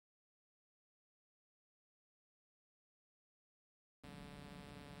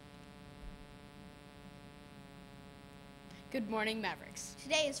Good morning, Mavericks.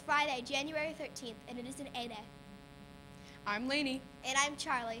 Today is Friday, January 13th, and it is an A Day. I'm Lainey. And I'm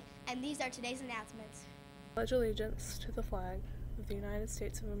Charlie, and these are today's announcements. Pledge allegiance to the flag of the United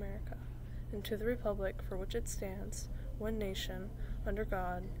States of America, and to the republic for which it stands, one nation, under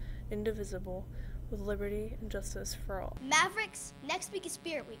God, indivisible, with liberty and justice for all. Mavericks, next week is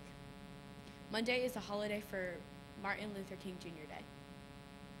Spirit Week. Monday is a holiday for Martin Luther King Jr. Day.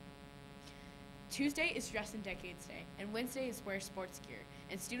 Tuesday is Dress in Decades Day, and Wednesday is Wear Sports Gear,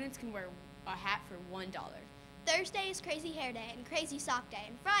 and students can wear a hat for $1. Thursday is Crazy Hair Day and Crazy Sock Day,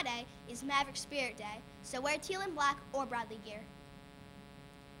 and Friday is Maverick Spirit Day, so wear teal and black or Bradley gear.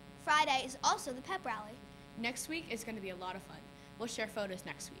 Friday is also the pep rally. Next week is going to be a lot of fun. We'll share photos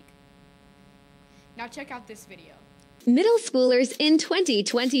next week. Now check out this video. Middle schoolers in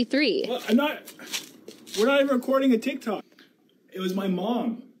 2023. Well, we're not even recording a TikTok. It was my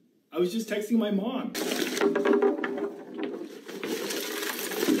mom. I was just texting my mom.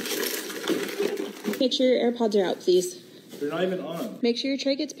 Make sure your AirPods are out, please. They're not even on. Make sure your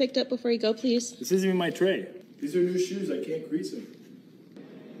tray gets picked up before you go, please. This isn't even my tray. These are new shoes. I can't grease them.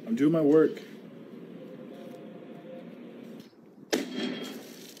 I'm doing my work.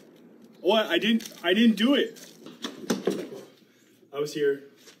 Oh, I didn't do it. I was here.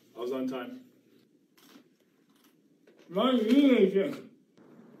 I was on time. Not anything.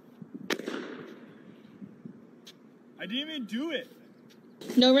 I didn't even do it.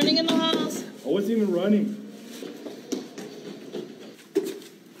 No running in the halls. I wasn't even running.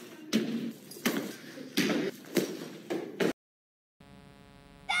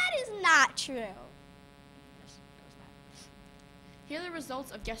 That is not true. Here are the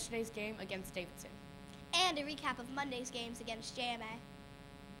results of yesterday's game against Davidson. And a recap of Monday's games against JMA.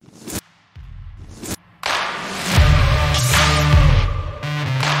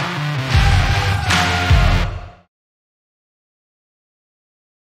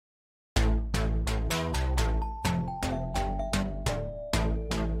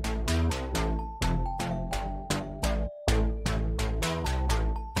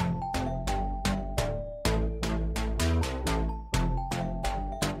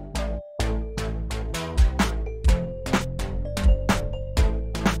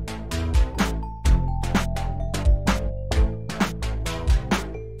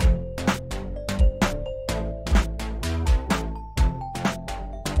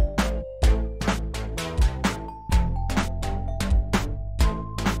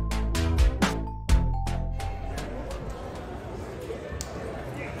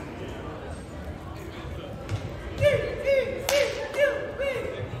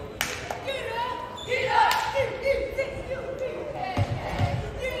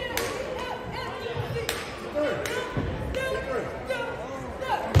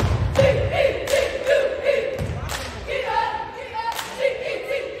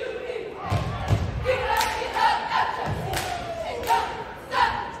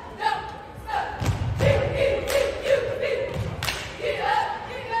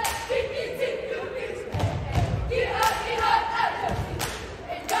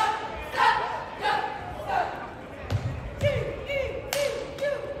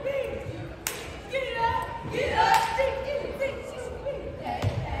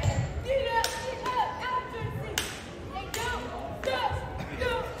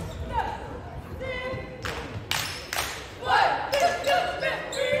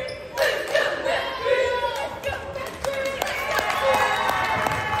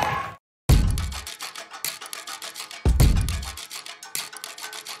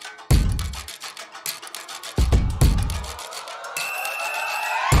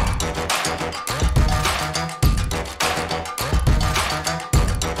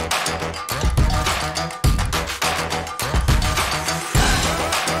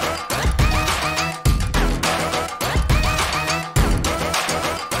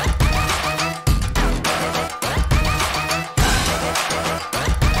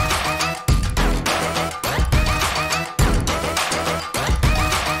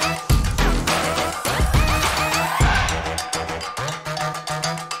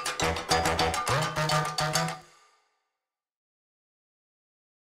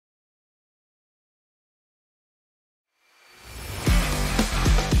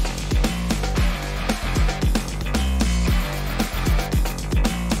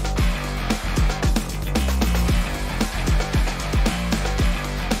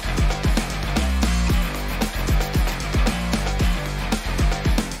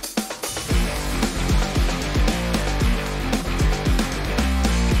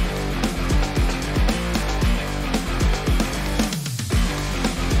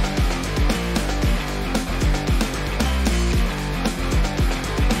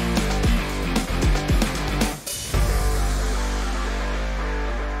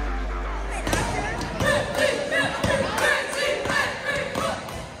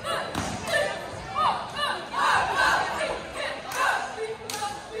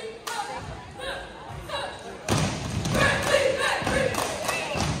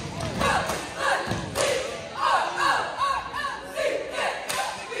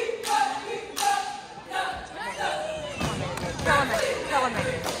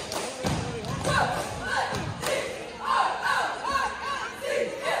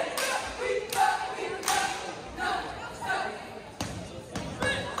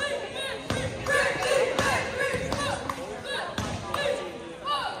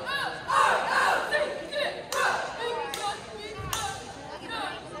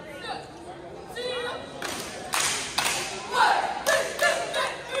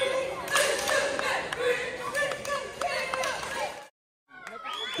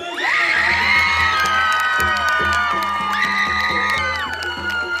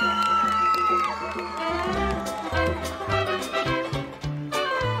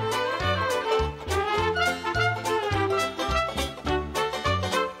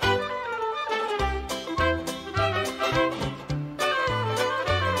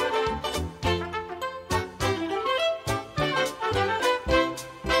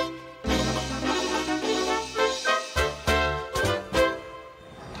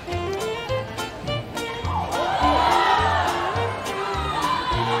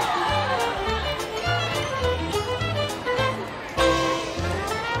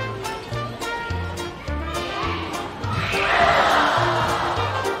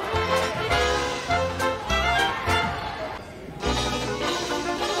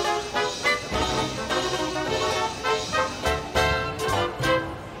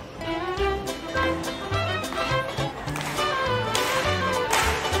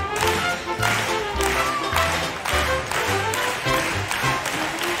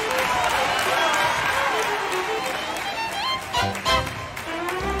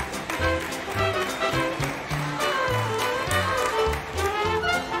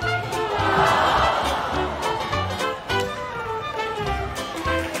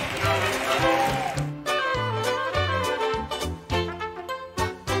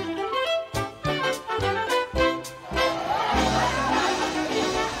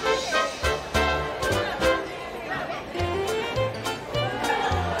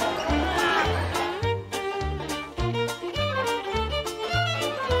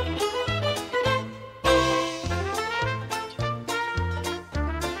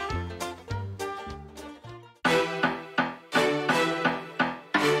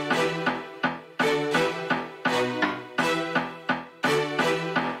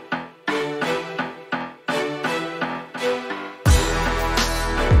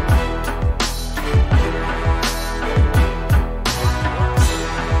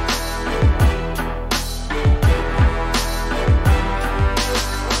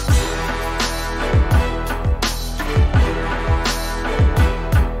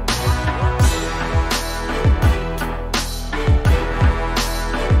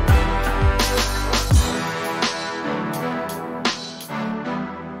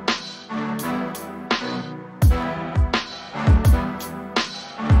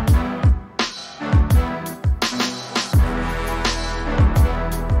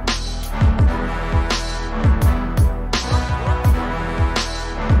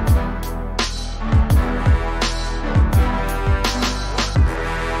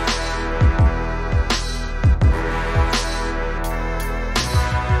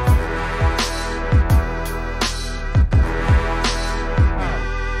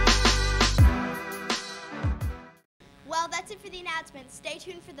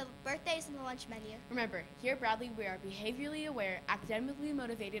 Remember, here at Bradley, we are behaviorally aware, academically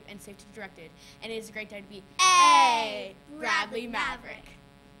motivated, and safety directed. And it is a great day to be A Bradley Maverick.